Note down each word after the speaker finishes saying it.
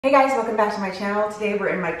Hey guys, welcome back to my channel. Today we're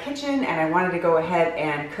in my kitchen and I wanted to go ahead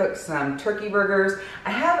and cook some turkey burgers. I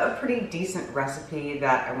have a pretty decent recipe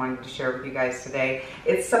that I wanted to share with you guys today.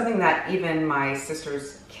 It's something that even my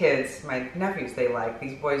sister's kids, my nephews, they like.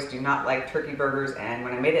 These boys do not like turkey burgers, and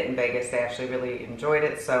when I made it in Vegas, they actually really enjoyed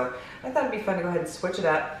it. So I thought it'd be fun to go ahead and switch it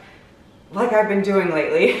up like I've been doing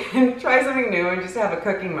lately and try something new and just have a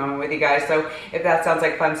cooking moment with you guys. So if that sounds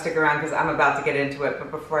like fun, stick around because I'm about to get into it.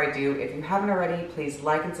 But before I do, if you haven't already, please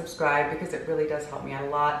like and subscribe because it really does help me out a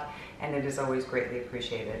lot and it is always greatly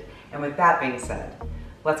appreciated. And with that being said,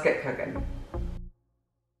 let's get cooking.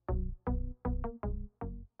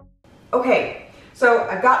 Okay, so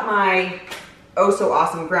I've got my oh so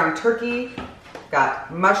awesome ground turkey,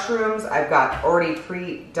 got mushrooms, I've got already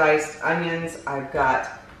pre-diced onions, I've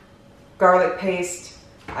got garlic paste,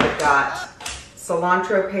 I've got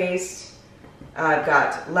cilantro paste, I've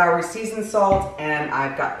got Lowry seasoned salt, and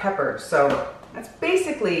I've got pepper. So that's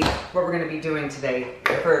basically what we're going to be doing today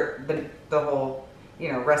for the whole,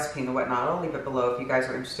 recipe and whatnot. I'll leave it below if you guys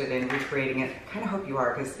are interested in recreating it. I kind of hope you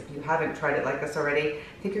are, because if you haven't tried it like this already,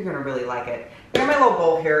 I think you're going to really like it. I got my little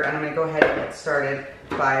bowl here, and I'm going to go ahead and get started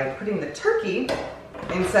by putting the turkey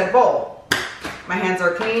in said bowl. My hands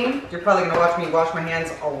are clean. You're probably going to watch me wash my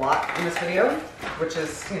hands a lot in this video, which is,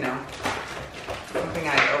 something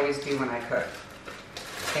I always do when I cook. I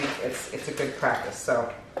think it's a good practice.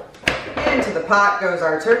 So into the pot goes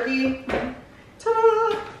our turkey.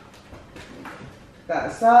 Ta-da! Put that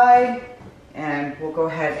aside, and we'll go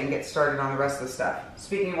ahead and get started on the rest of the stuff.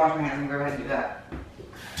 Speaking of washing my hands, I'm going to go ahead and do that.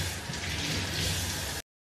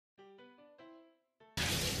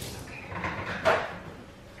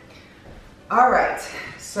 All right,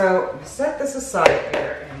 so set this aside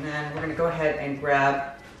here, and then we're gonna go ahead and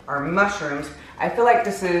grab our mushrooms. I feel like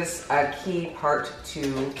this is a key part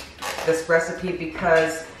to this recipe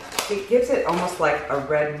because it gives it almost like a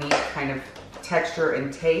red meat kind of texture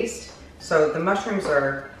and taste. So the mushrooms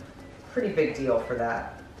are a pretty big deal for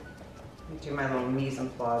that. Let me do my little mise en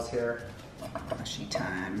place here. Mushy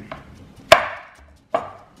time. Get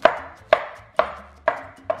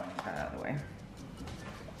that out of the way.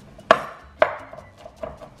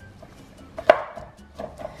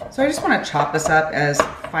 So I just want to chop this up as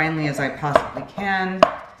finely as I possibly can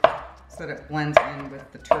so that it blends in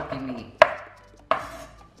with the turkey meat.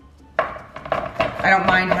 I don't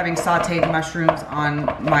mind having sauteed mushrooms on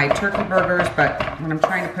my turkey burgers, but when I'm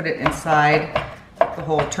trying to put it inside the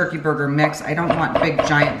whole turkey burger mix, I don't want big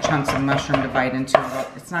giant chunks of mushroom to bite into.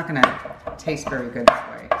 It's not going to taste very good this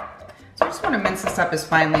way. So I just want to mince this up as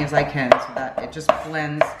finely as I can so that it just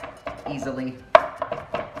blends easily.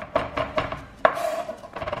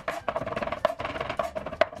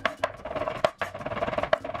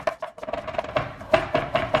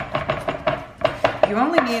 You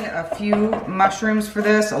only need a few mushrooms for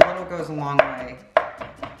this. A little goes a long way.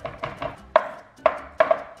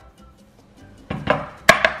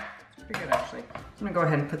 It's pretty good, actually. I'm gonna go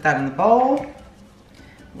ahead and put that in the bowl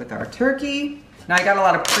with our turkey. Now I got a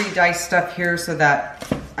lot of pre-diced stuff here so that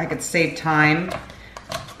I could save time.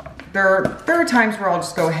 There are times where I'll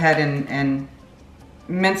just go ahead and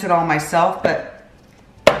mince it all myself, but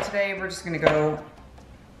today we're just gonna go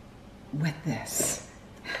with this.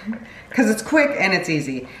 Because it's quick and it's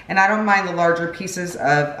easy, and I don't mind the larger pieces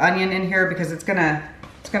of onion in here because it's gonna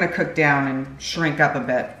cook down and shrink up a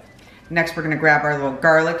bit. Next, we're gonna grab our little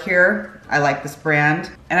garlic here. I like this brand,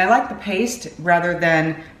 and I like the paste rather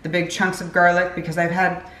than the big chunks of garlic because I've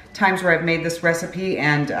had times where I've made this recipe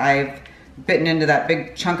and I've bitten into that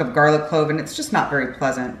big chunk of garlic clove, and it's just not very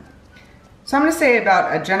pleasant. So I'm gonna say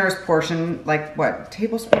about a generous portion, like what,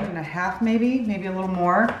 tablespoon and a half maybe a little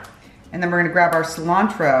more. And then we're gonna grab our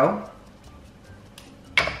cilantro.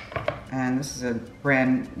 And this is a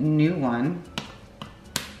brand new one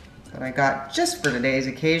that I got just for today's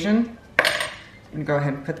occasion. I'm gonna go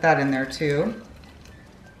ahead and put that in there too.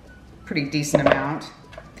 Pretty decent amount.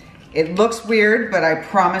 It looks weird, but I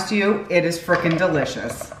promise you, it is frickin'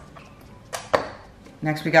 delicious.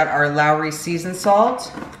 Next we got our Lowry seasoned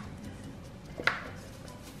salt.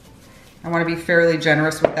 I wanna be fairly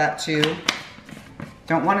generous with that too.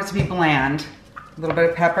 Don't want it to be bland. A little bit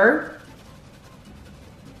of pepper.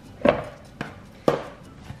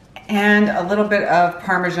 And a little bit of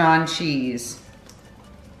Parmesan cheese.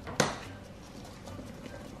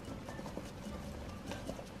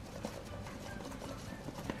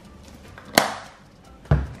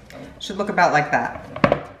 Should look about like that.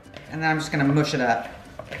 And then I'm just gonna mush it up.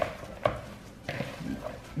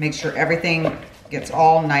 Make sure everything gets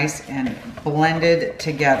all nice and blended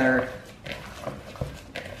together.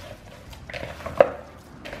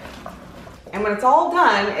 And when it's all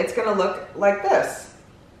done, it's gonna look like this.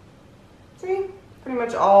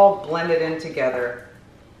 much all blended in together.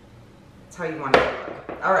 That's how you want it to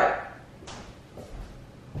look. All right.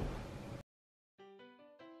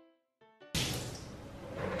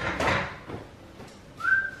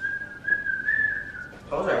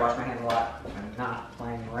 Told you I wash my hands a lot. I'm not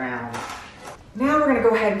playing around. Now we're gonna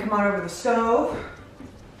go ahead and come on over to the stove.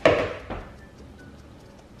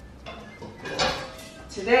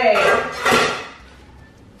 Today,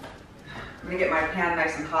 I'm gonna get my pan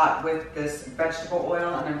nice and hot with this vegetable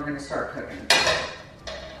oil, and then we're gonna start cooking.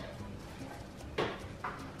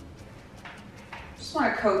 Just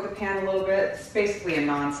wanna coat the pan a little bit. It's basically a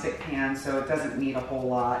non-stick pan, so it doesn't need a whole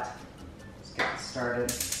lot. Just get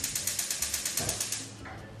started.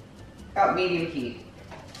 About medium heat.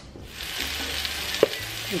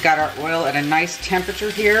 We've got our oil at a nice temperature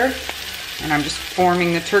here, and I'm just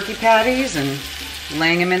forming the turkey patties and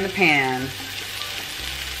laying them in the pan.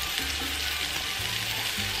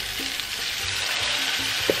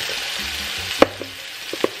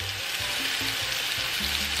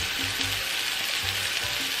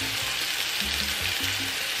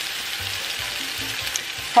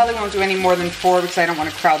 Probably won't do any more than 4 because I don't want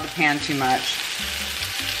to crowd the pan too much.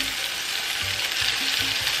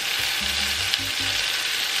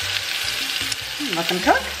 Let them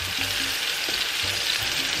cook.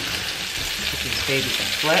 Get these babies to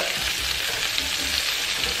flip.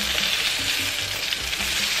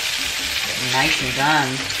 Getting nice and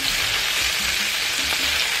done.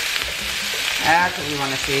 That's what we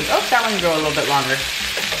want to see. Oh, that one can go a little bit longer.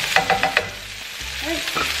 All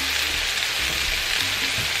right.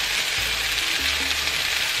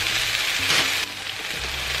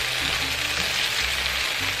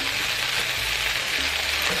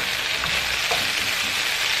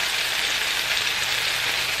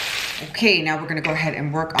 Okay, now we're gonna go ahead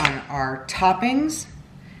and work on our toppings.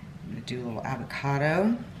 I'm gonna do a little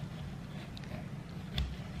avocado.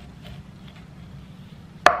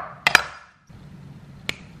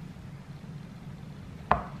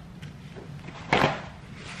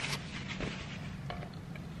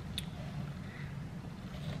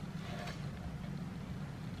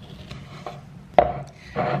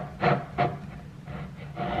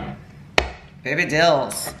 Baby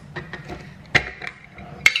dills.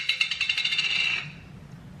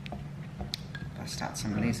 Bust out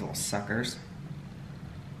some of these little suckers.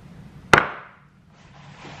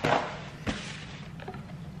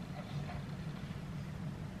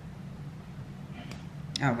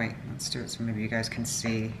 Oh wait, let's do it so maybe you guys can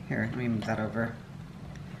see. Here, let me move that over.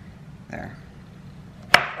 There.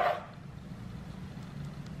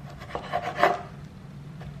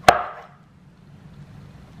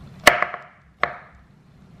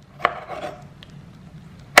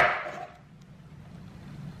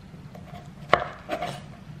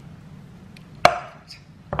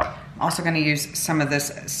 I'm also going to use some of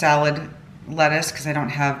this salad lettuce because I don't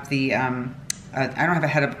have the I don't have a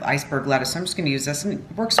head of iceberg lettuce, so I'm just going to use this, and it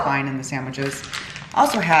works fine in the sandwiches. I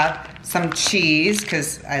also have some cheese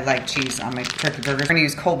because I like cheese on my turkey burger. I'm going to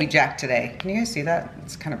use Colby Jack today. Can you guys see that?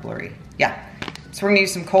 It's kind of blurry. Yeah. So we're going to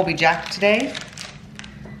use some Colby Jack today.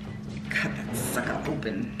 Cut that sucker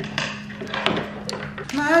open.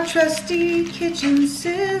 My trusty kitchen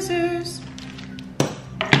scissors.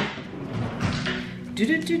 Do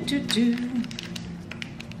do do do do.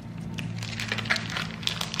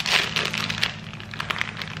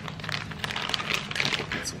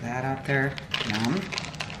 Bits of that out there. Yum.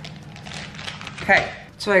 Okay,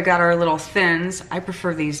 so I got our little thins. I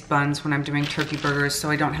prefer these buns when I'm doing turkey burgers so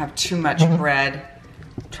I don't have too much bread.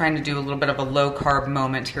 I'm trying to do a little bit of a low carb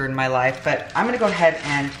moment here in my life, but I'm gonna go ahead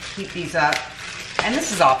and heat these up. And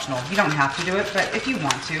this is optional. You don't have to do it, but if you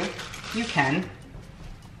want to, you can.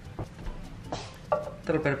 A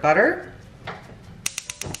little bit of butter.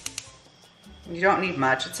 You don't need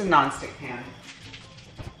much. It's a non-stick pan.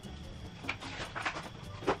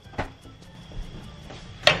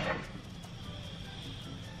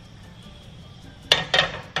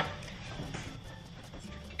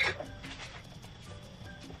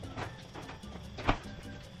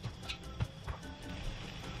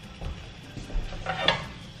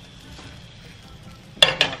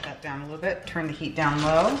 Let that down a little bit. Turn the heat down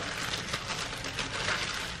low.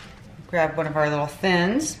 Grab one of our little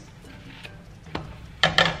thins,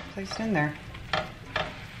 place it in there.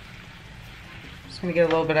 Just gonna get a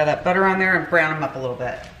little bit of that butter on there and brown them up a little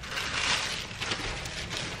bit.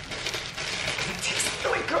 That tastes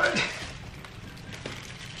really good.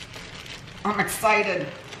 I'm excited.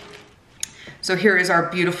 So So here is our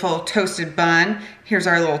beautiful toasted bun. Here's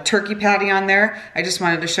our little turkey patty on there. I just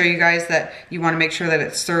wanted to show you guys that you want to make sure that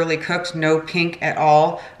it's thoroughly cooked, no pink at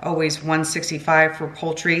all. Always 165 for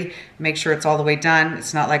poultry. Make sure it's all the way done.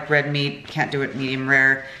 It's not like red meat, can't do it medium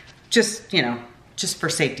rare. Just, you know, just for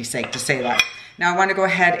safety's sake to say that. Now I want to go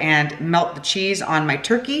ahead and melt the cheese on my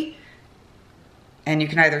turkey. And you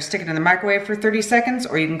can either stick it in the microwave for 30 seconds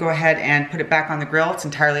or you can go ahead and put it back on the grill. It's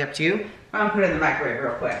entirely up to you. I'm gonna put it in the microwave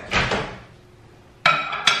real quick.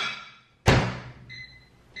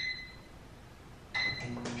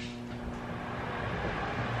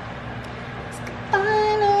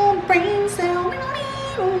 Final brain cell.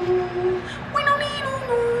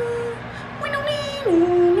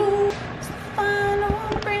 It's the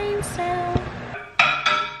final brain cell.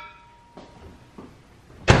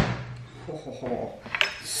 Oh,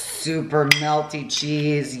 super melty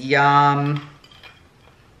cheese, yum.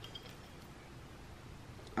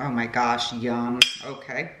 Oh my gosh, yum.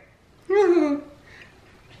 Okay. I'm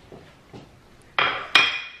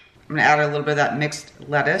gonna add a little bit of that mixed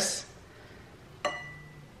lettuce. A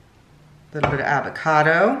little bit of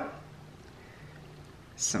avocado.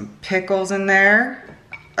 Some pickles in there.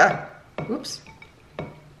 Oops.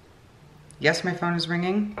 Yes, my phone is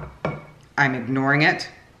ringing. I'm ignoring it.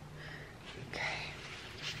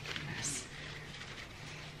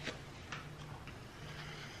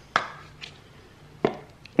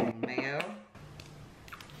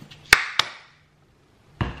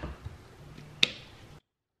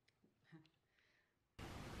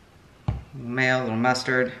 Mayo, a little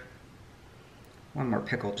mustard. One more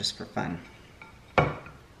pickle just for fun.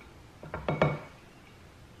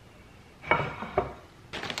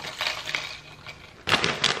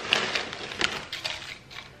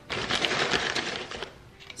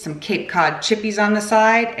 Some Cape Cod chippies on the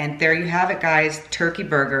side, and there you have it, guys. Turkey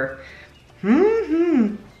burger.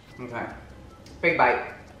 Okay, big bite.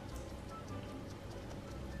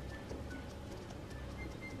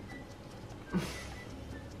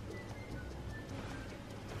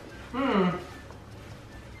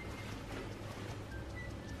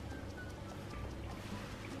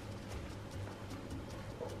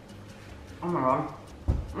 Oh my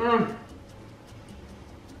god.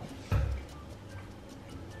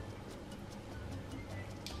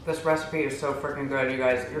 This recipe is so freaking good, you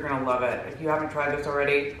guys. You're gonna love it. If you haven't tried this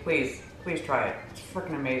already, please try it. It's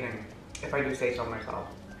freaking amazing, if I do say so myself.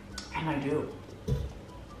 And I do.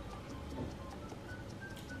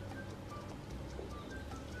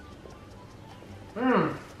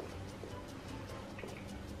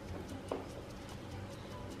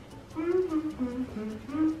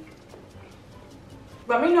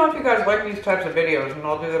 Let me know if you guys like these types of videos and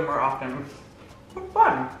I'll do them more often. It's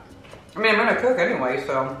fun. I mean, I'm gonna cook anyway,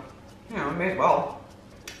 so, you know, may as well.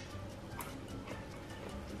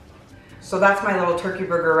 So that's my little turkey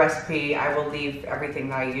burger recipe. I will leave everything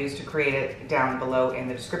that I used to create it down below in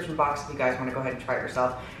the description box if you guys want to go ahead and try it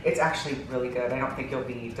yourself. It's actually really good. I don't think you'll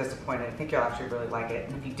be disappointed. I think you'll actually really like it.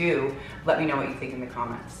 And if you do, let me know what you think in the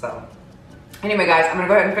comments. So anyway, guys, I'm gonna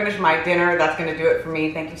go ahead and finish my dinner. That's gonna do it for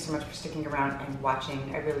me. Thank you so much for sticking around and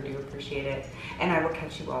watching. I really do appreciate it. And I will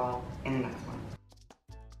catch you all in the next one.